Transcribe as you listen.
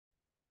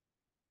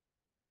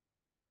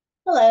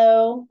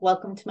Hello,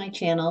 welcome to my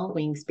channel,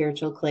 Wing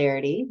Spiritual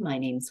Clarity. My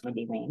name is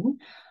Wendy Wing.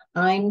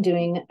 I'm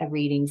doing a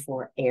reading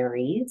for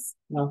Aries.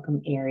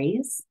 Welcome,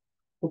 Aries.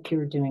 Hope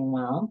you're doing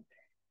well.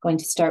 Going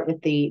to start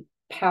with the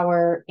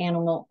Power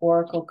Animal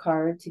Oracle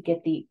card to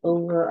get the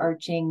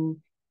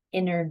overarching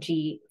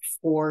energy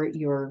for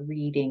your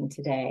reading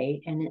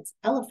today. And it's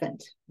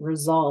Elephant,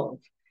 Resolve.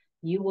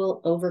 You will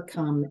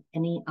overcome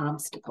any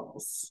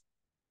obstacles.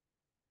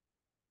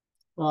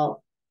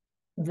 Well,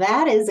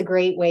 that is a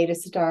great way to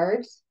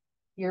start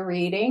your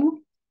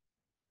reading.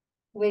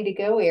 Way to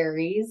go,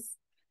 Aries.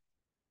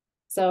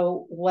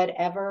 So,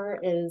 whatever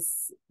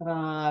is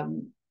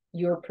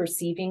you're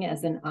perceiving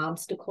as an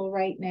obstacle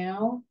right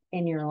now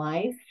in your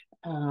life,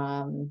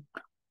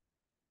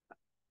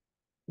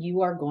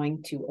 you are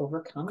going to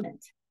overcome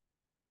it.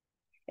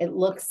 It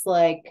looks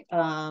like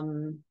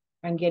I'm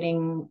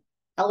getting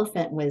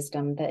elephant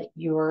wisdom that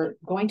you're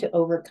going to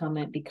overcome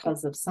it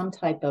because of some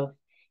type of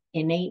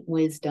innate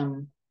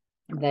wisdom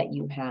that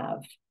you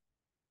have.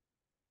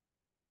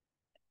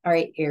 All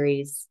right,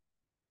 Aries.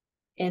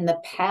 In the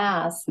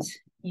past,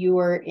 you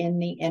were in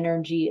the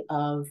energy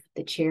of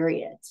the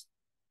Chariot,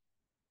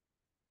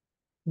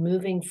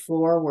 moving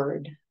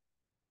forward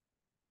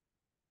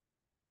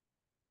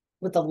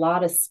with a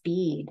lot of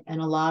speed and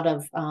a lot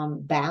of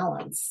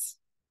balance,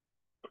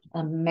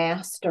 a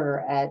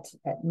master at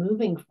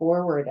moving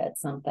forward at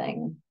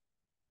something.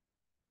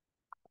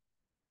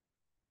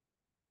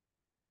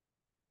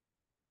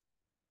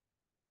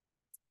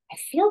 I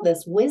feel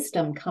this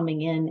wisdom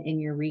coming in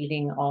your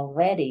reading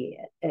already.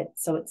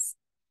 So it's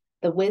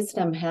the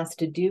wisdom has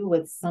to do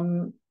with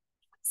some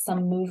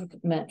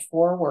movement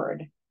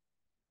forward,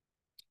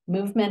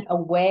 movement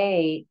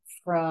away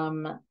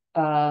from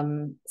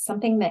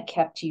something that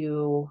kept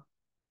you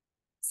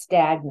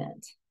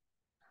stagnant.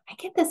 I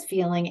get this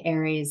feeling,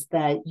 Aries,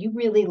 that you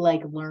really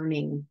like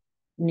learning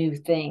new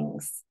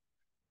things.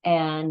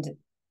 And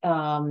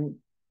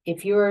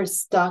if you're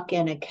stuck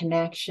in a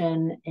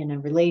connection, in a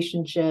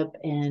relationship,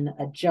 in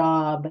a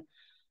job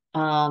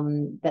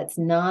that's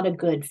not a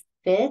good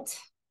fit,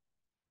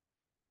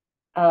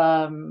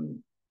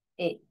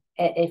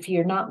 if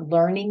you're not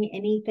learning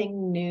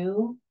anything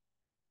new,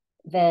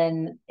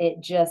 then it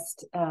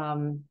just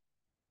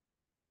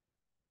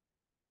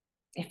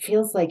it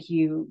feels like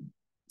you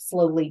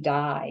slowly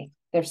die.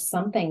 There's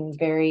something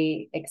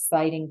very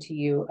exciting to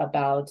you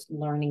about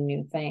learning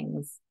new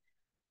things,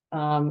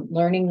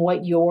 learning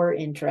what you're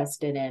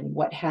interested in,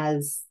 what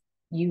has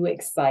you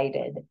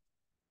excited.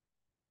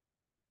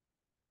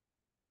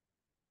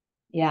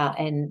 Yeah,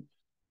 and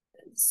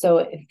so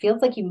it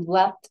feels like you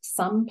left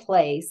some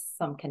place,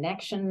 some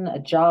connection, a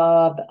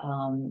job,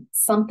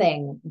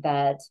 something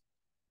that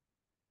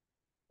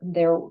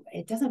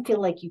it doesn't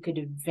feel like you could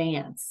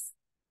advance.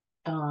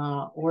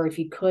 Or if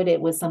you could,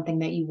 it was something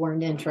that you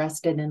weren't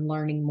interested in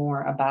learning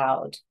more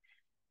about.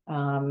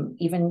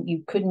 Even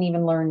you couldn't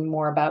even learn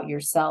more about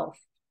yourself.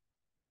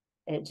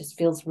 It just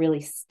feels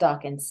really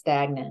stuck and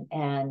stagnant.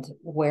 And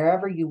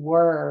wherever you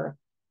were,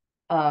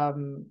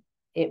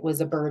 it was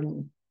a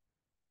burden.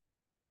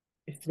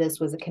 If this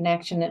was a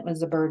connection, it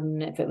was a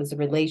burden. If it was a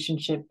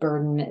relationship,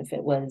 burden. If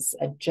it was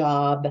a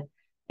job,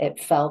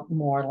 it felt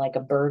more like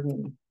a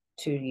burden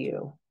to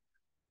you.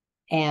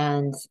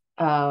 And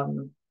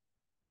for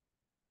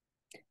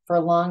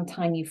a long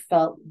time, you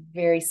felt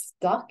very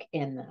stuck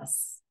in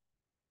this.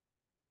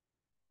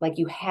 Like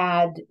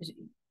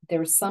there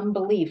was some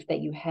belief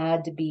that you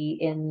had to be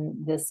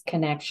in this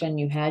connection,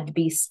 you had to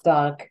be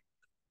stuck.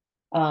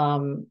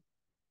 You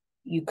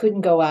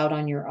couldn't go out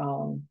on your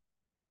own.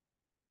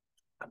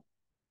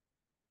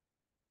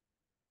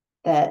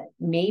 That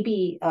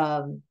maybe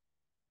the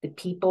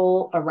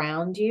people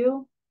around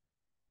you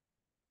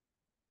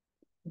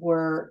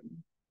were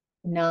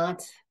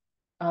not,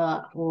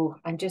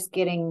 I'm just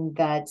getting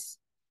that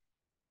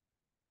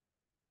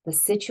the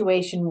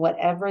situation,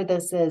 whatever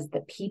this is,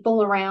 the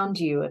people around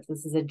you, if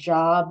this is a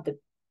job,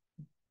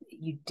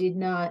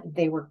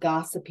 they were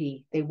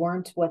gossipy. They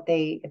weren't what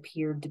they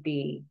appeared to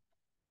be.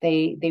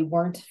 They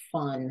weren't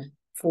fun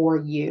for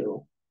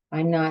you.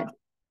 I'm not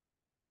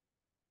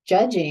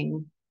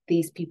judging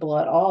these people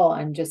at all.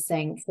 I'm just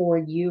saying for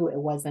you, it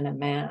wasn't a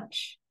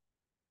match.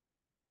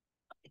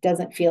 It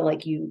doesn't feel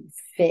like you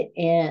fit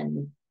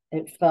in.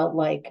 It felt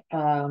like,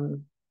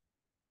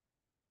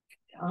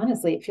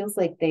 honestly, it feels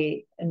like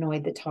they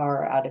annoyed the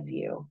tar out of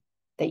you,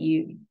 that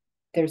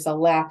there's a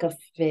lack of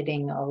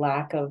fitting, a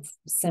lack of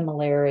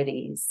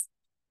similarities.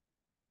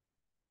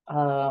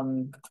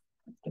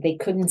 They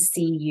couldn't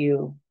see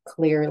you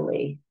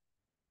clearly.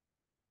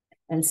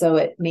 And so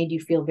it made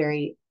you feel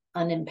very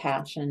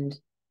unimpassioned.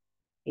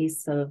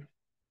 Ace of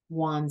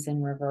Wands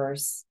in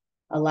reverse,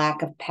 a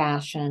lack of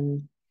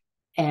passion,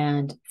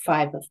 and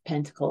Five of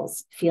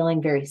Pentacles,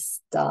 feeling very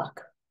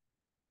stuck,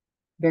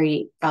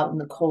 very out in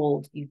the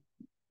cold. You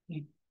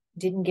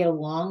didn't get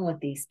along with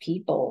these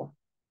people.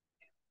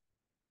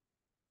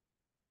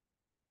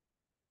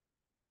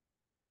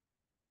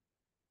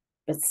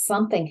 But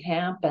something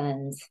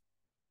happened,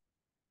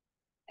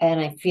 and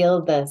I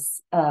feel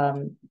this,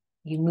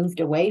 you moved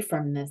away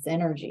from this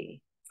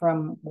energy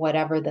from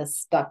whatever the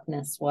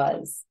stuckness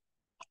was,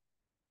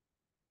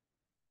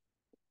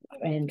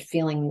 and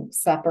feeling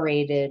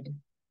separated.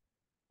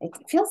 It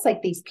feels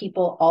like these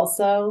people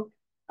also,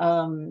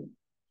 they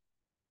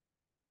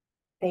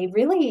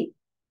really,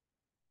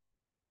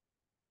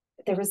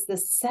 there was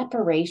this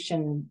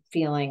separation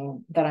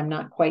feeling that I'm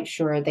not quite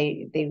sure.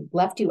 They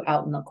left you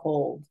out in the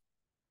cold.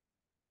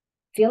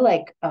 Feel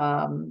like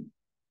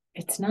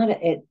it's not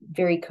a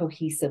very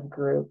cohesive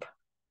group.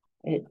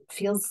 It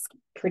feels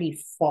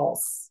pretty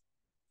false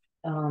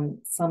on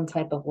some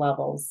type of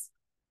levels.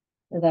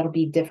 That'll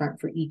be different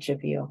for each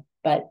of you.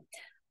 But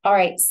all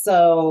right,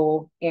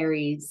 so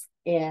Aries,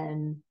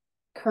 in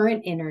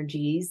current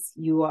energies,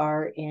 you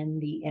are in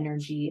the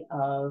energy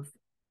of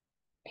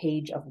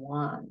Page of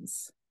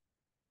Wands.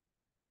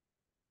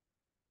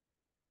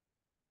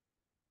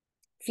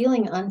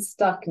 Feeling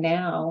unstuck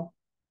now.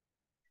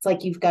 It's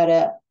like you've got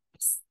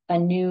a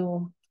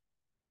new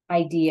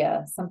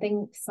idea.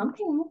 Something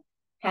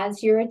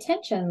has your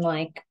attention,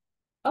 like,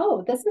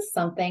 oh, this is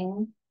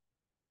something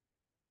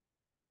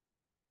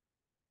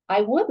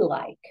I would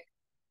like.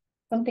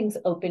 Something's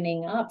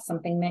opening up,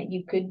 something that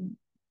you could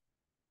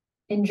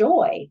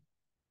enjoy.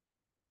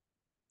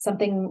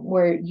 Something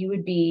where you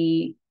would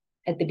be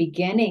at the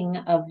beginning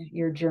of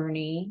your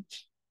journey,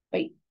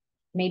 but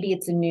maybe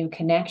it's a new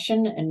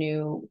connection, a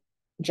new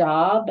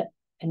job,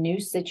 a new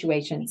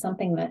situation,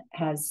 something that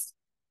has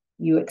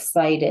you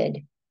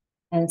excited.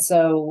 And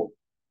so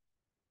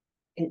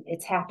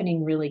it's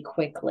happening really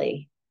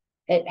quickly.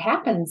 It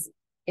happens,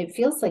 it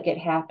feels like it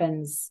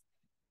happens,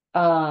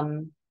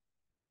 something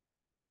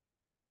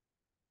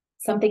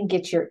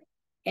gets your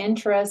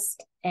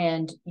interest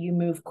and you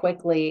move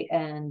quickly,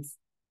 and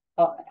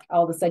all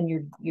of a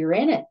sudden you're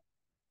in it.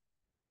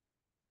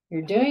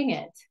 You're doing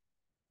it.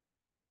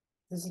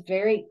 This is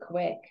very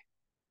quick,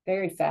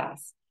 very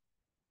fast.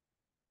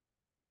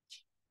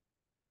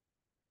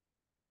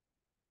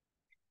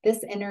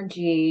 This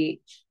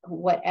energy,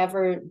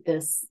 whatever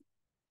this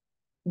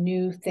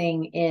new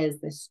thing is,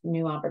 this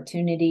new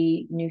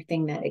opportunity, new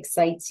thing that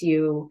excites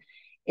you,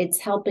 it's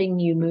helping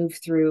you move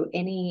through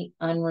any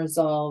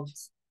unresolved,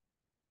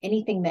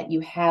 anything that you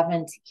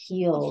haven't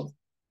healed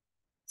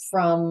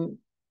from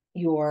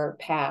your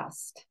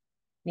past.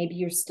 Maybe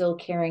you're still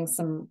carrying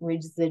some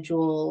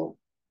residual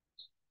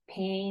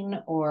pain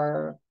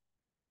or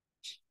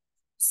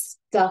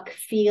stuck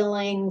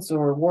feelings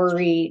or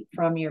worry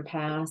from your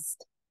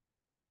past.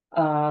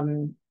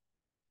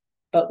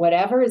 But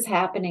whatever is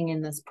happening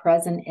in this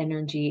present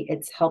energy,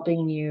 it's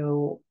helping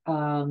you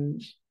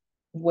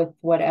with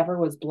whatever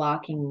was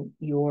blocking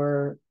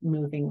your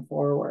moving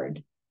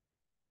forward.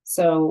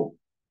 So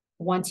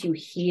once you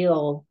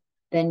heal,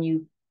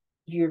 then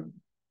you're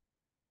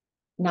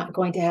not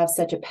going to have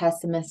such a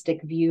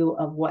pessimistic view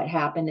of what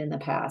happened in the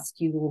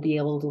past. You will be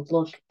able to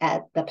look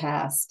at the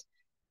past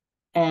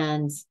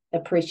and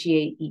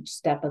appreciate each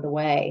step of the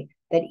way,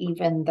 that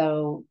even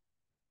though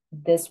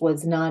this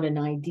was not an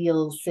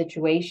ideal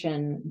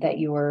situation that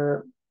you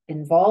were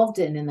involved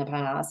in the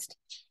past,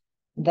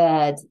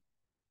 that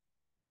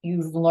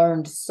you've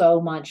learned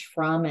so much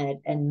from it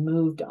and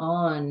moved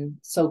on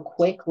so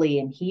quickly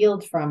and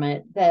healed from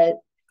it that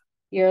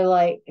you're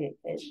like,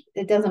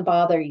 it doesn't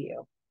bother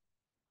you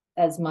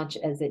as much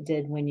as it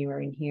did when you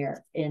were in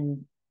here,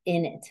 in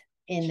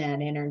that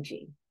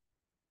energy.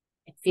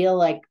 I feel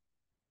like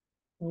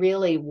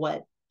really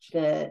what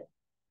the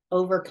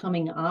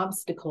overcoming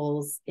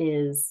obstacles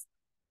is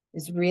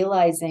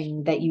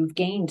realizing that you've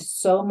gained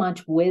so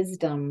much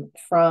wisdom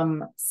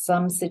from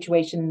some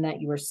situation that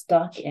you were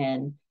stuck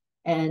in,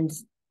 and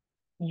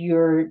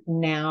you're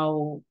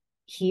now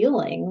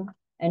healing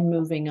and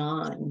moving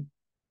on,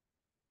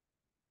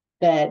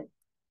 that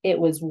it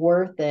was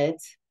worth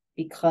it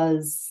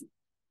because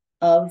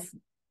of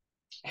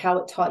how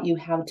it taught you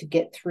how to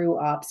get through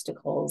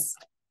obstacles,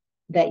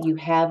 that you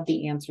have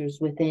the answers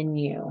within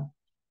you,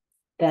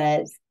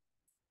 that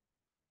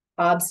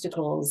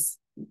obstacles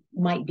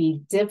might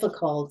be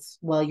difficult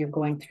while you're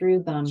going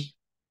through them,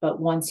 but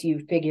once you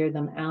figure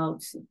them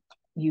out,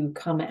 you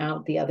come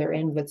out the other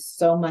end with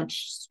so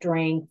much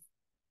strength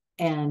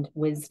and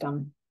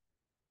wisdom.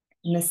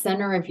 In the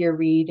center of your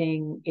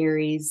reading,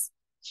 Aries,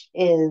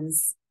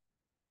 is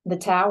the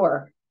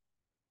Tower.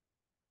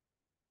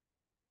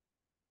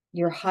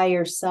 Your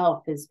higher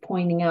self is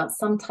pointing out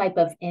some type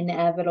of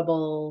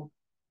inevitable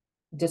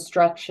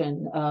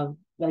destruction of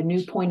a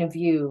new point of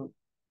view,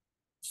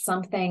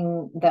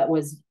 something that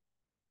was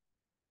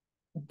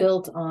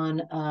built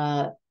on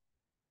a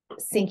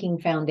sinking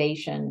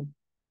foundation.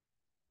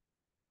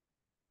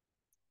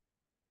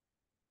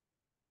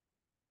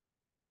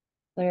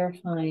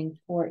 Clarifying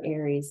for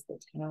Aries, the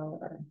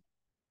Tower.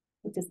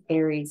 What does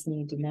Aries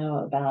need to know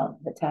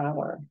about the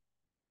Tower?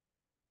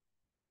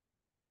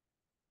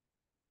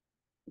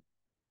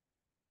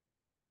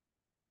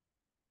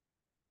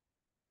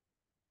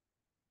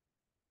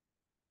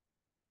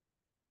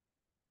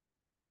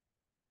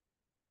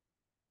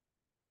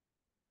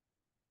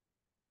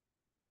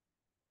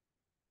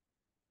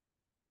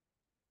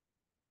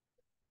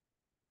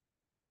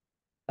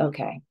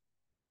 Okay.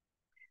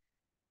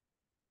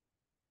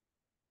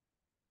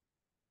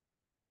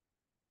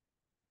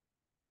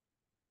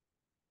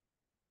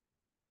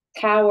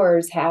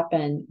 towers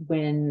happen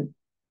when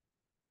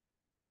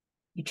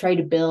you try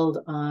to build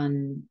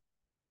on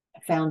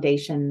a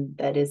foundation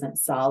that isn't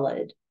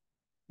solid.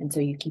 And so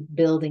you keep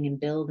building and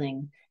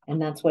building. And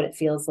that's what it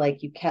feels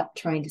like. You kept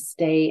trying to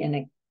stay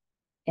in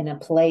a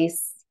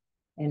place,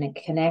 in a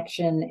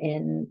connection,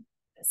 in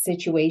a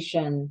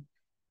situation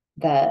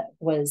that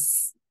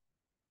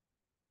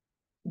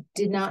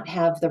did not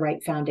have the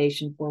right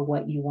foundation for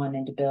what you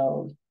wanted to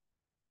build.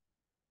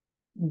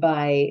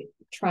 By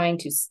trying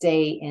to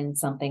stay in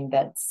something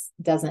that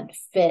doesn't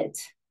fit,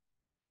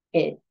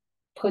 it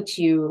puts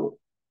you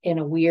in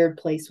a weird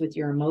place with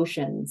your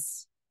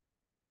emotions.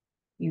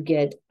 You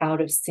get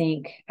out of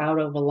sync, out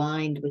of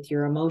aligned with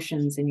your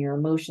emotions, and your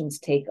emotions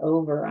take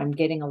over. I'm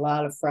getting a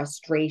lot of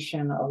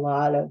frustration, a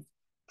lot of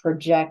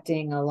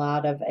projecting,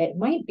 it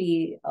might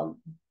be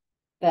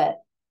that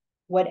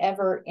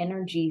whatever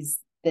energies,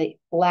 the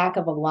lack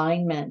of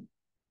alignment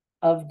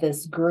of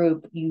this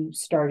group, you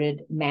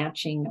started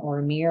matching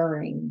or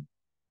mirroring,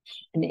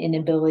 an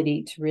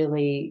inability to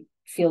really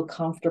feel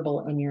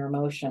comfortable in your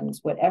emotions.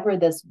 Whatever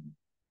this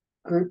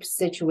group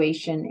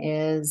situation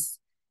is,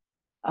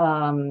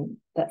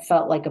 that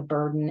felt like a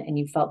burden and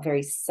you felt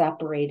very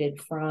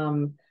separated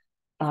from,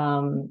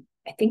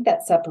 I think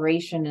that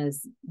separation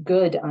is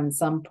good on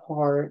some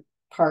part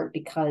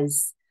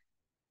because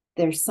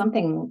there's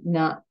something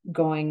not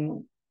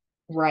going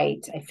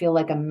right. I feel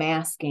like a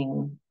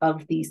masking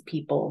of these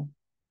people,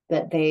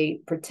 that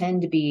they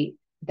pretend to be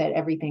that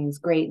everything's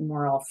great and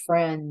we're all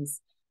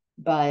friends,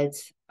 but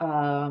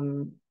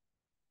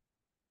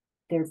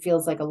there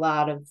feels like a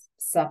lot of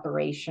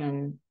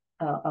separation,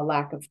 a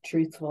lack of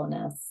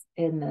truthfulness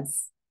in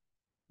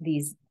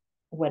these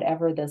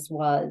whatever this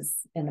was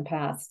in the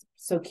past.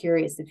 So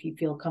curious if you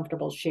feel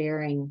comfortable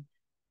sharing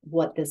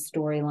what this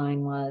storyline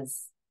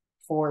was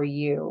for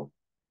you.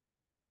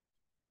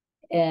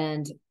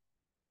 And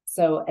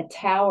so a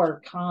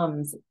tower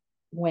comes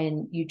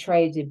when you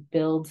try to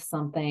build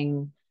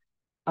something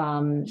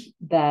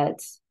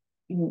that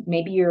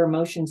maybe your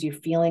emotions, your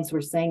feelings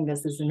were saying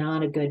this is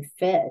not a good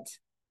fit,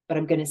 but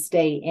I'm going to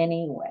stay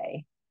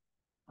anyway.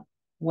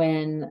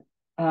 When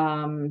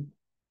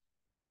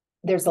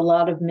there's a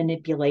lot of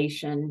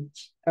manipulation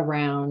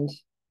around,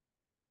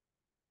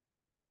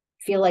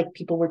 feel like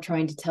people were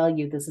trying to tell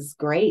you this is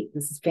great,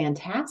 this is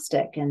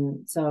fantastic,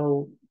 and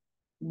so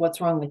what's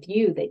wrong with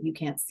you that you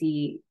can't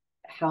see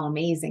how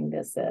amazing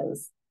this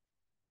is?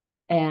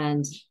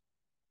 And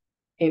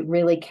it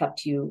really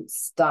kept you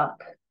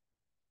stuck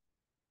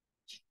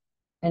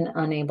and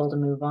unable to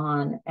move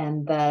on.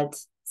 And that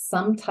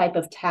some type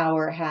of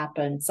tower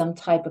happened, some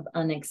type of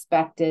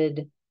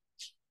unexpected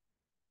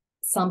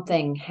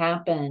something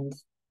happened.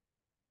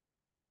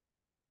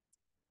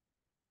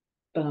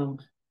 Boom.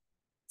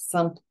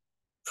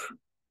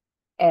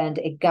 And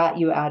it got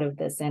you out of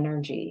this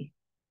energy.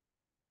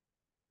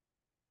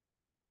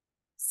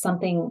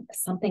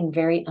 Something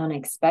very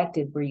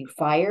unexpected. Were you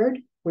fired?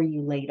 Were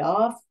you laid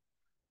off?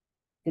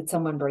 Did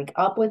someone break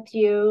up with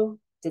you?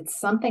 Did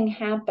something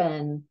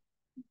happen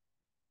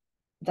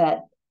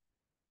that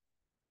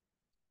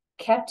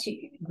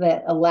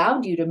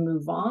allowed you to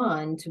move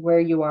on to where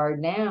you are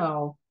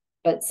now?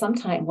 But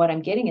sometimes what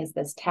I'm getting is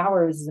this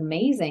tower is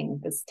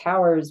amazing. This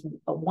tower is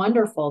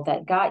wonderful,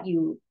 that got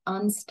you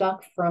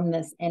unstuck from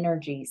this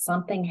energy.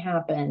 Something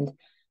happened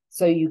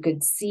so you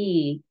could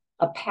see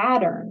a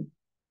pattern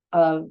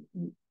of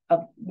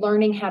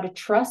learning how to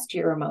trust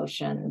your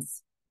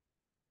emotions,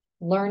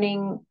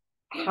 learning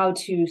how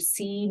to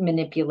see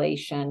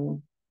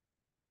manipulation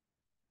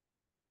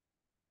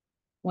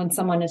when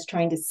someone is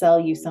trying to sell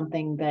you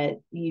something that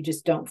you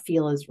just don't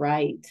feel is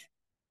right.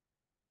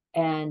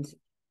 And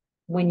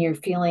when you're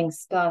feeling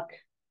stuck,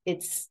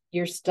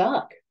 you're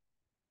stuck.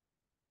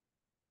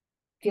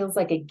 Feels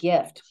like a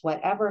gift.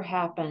 Whatever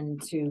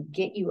happened to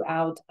get you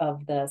out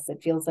of this,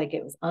 it feels like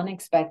it was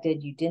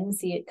unexpected. You didn't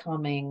see it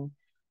coming.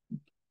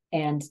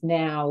 And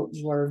now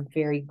you're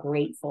very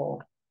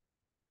grateful.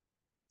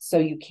 So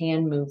you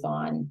can move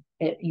on.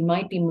 You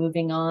might be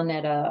moving on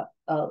at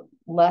a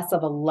less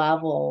of a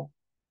level,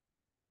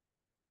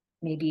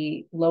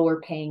 maybe lower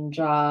paying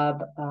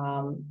job.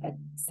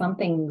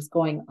 Something's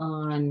going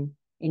on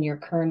in your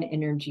current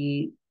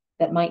energy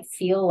that might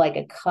feel like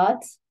a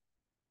cut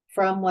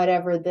from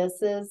whatever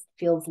this is,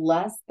 feels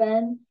less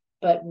than,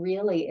 but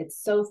really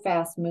it's so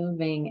fast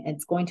moving.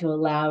 It's going to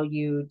allow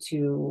you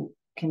to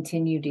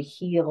continue to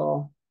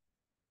heal.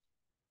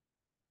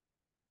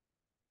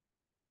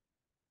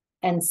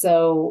 And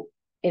so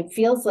it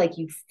feels like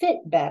you fit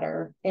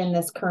better in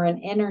this current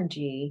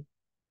energy.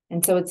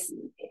 And so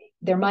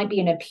there might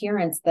be an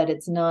appearance that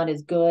it's not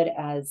as good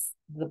as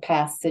the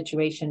past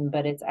situation,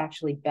 but it's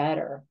actually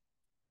better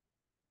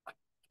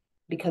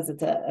because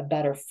it's a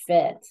better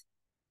fit.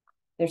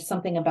 There's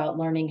something about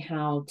learning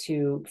how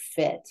to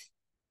fit,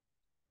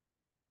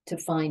 to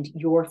find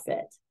your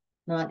fit,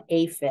 not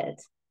a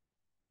fit.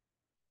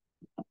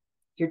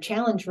 Your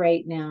challenge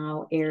right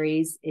now,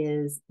 Aries,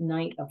 is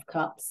Knight of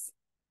Cups.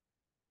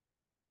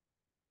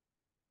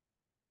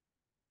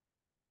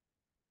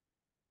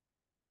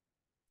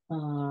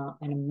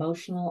 an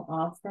emotional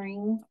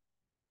offering.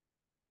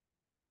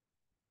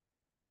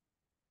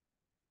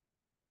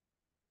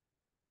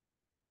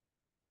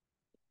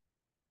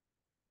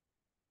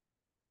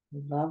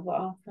 Love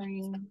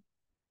offering.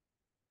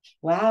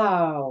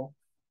 Wow.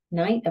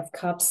 Knight of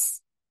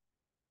Cups,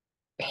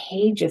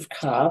 Page of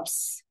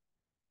Cups.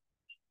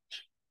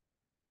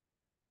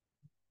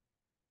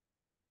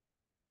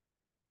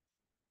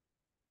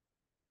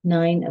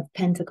 Nine of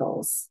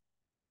Pentacles.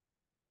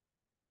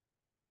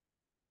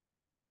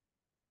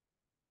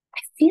 I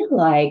feel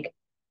like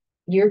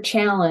your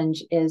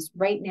challenge is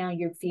right now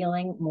you're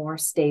feeling more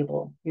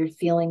stable. You're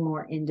feeling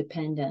more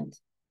independent.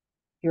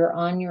 You're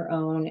on your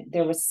own.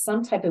 There was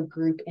some type of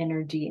group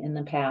energy in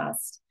the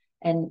past,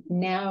 and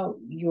now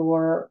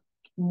you're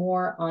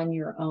more on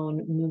your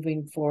own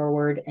moving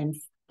forward and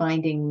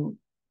finding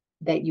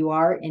that you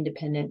are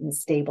independent and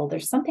stable.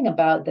 There's something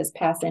about this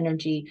past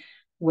energy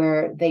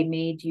where they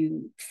made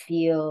you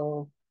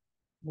feel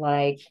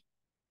like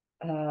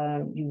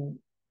you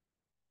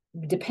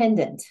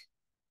dependent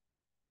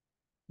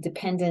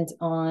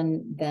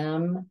on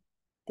them,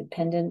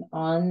 dependent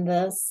on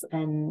this,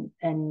 and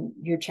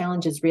your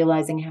challenge is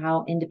realizing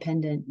how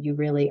independent you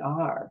really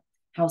are,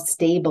 how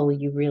stable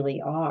you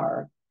really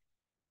are.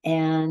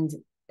 And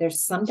there's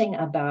something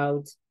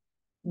about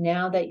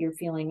now that you're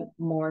feeling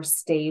more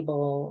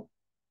stable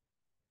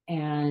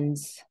and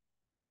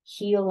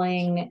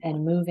healing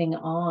and moving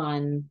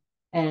on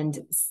and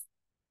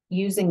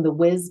using the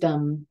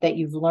wisdom that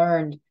you've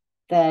learned,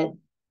 that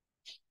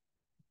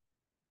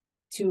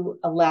to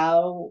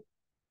allow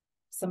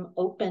some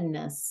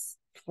openness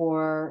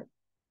for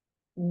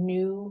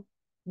new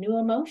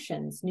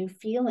emotions, new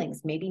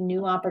feelings, maybe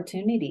new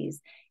opportunities.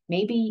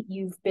 Maybe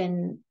you've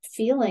been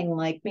feeling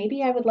like,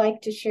 maybe I would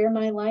like to share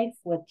my life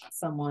with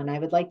someone. I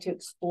would like to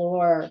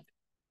explore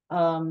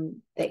the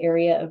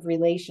area of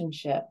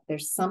relationship.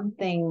 There's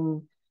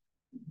something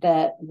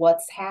that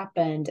what's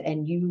happened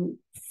and you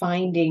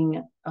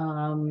finding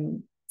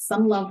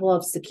some level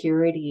of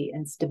security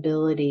and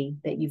stability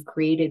that you've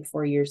created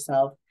for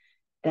yourself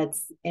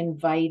that's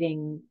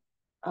inviting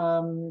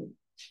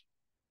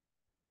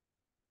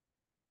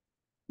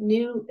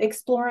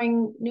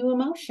exploring new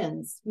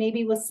emotions,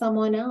 maybe with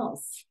someone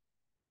else.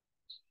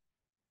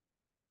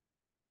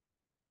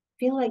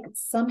 Feel like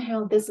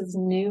somehow this is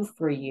new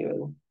for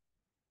you.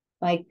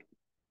 Like,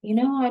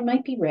 I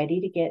might be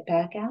ready to get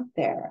back out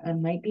there. I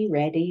might be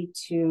ready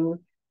to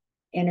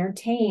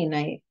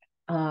entertain.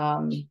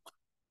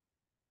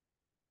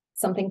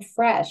 Something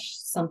fresh,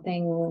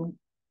 something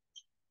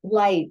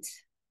light,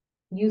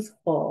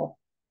 youthful.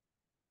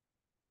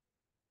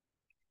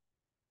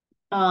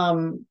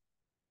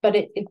 But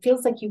it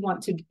feels like you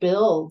want to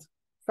build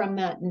from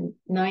that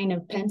Nine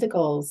of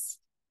Pentacles.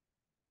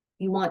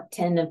 You want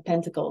 10 of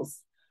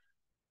Pentacles.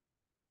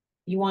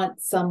 You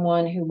want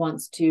someone who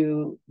wants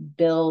to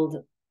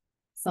build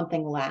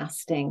something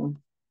lasting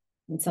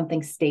and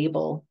something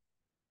stable.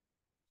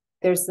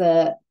 There's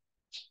a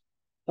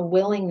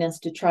willingness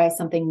to try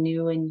something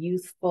new and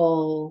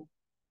youthful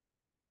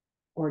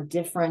or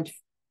different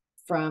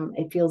from,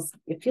 it feels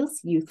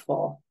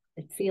youthful.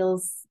 It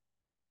feels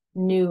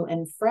new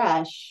and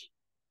fresh,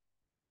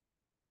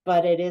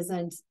 but it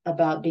isn't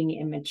about being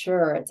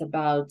immature. It's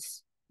about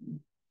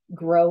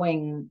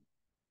growing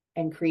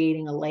and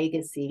creating a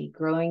legacy,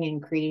 growing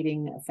and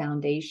creating a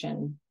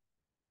foundation.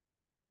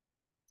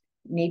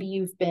 Maybe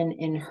you've been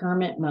in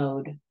hermit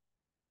mode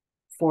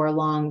for a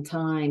long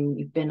time.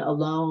 You've been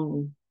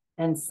alone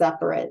and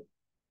separate,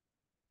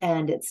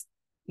 and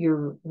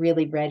you're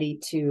really ready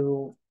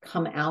to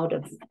come out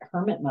of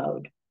hermit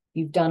mode.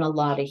 You've done a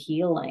lot of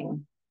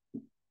healing.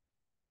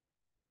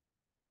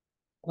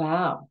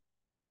 Wow.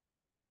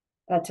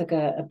 That took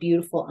a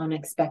beautiful,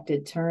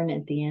 unexpected turn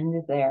at the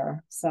end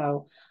there.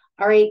 So,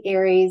 all right,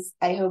 Aries,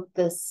 I hope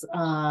this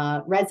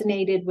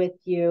resonated with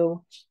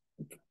you.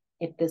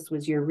 If this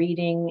was your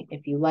reading,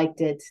 if you liked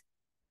it,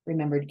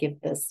 remember to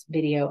give this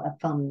video a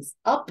thumbs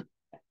up.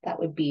 That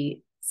would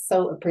be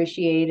so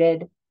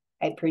appreciated.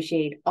 I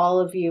appreciate all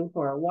of you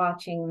who are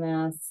watching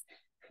this,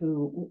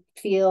 who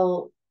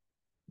feel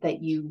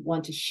that you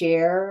want to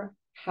share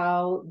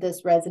how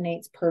this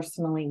resonates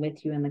personally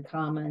with you in the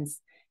comments.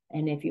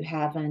 And if you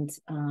haven't,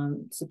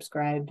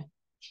 subscribed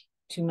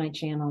to my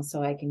channel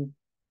so I can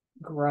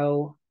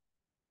grow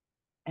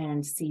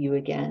and see you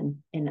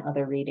again in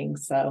other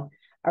readings. So,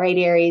 all right,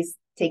 Aries,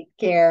 take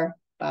care.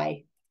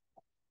 Bye.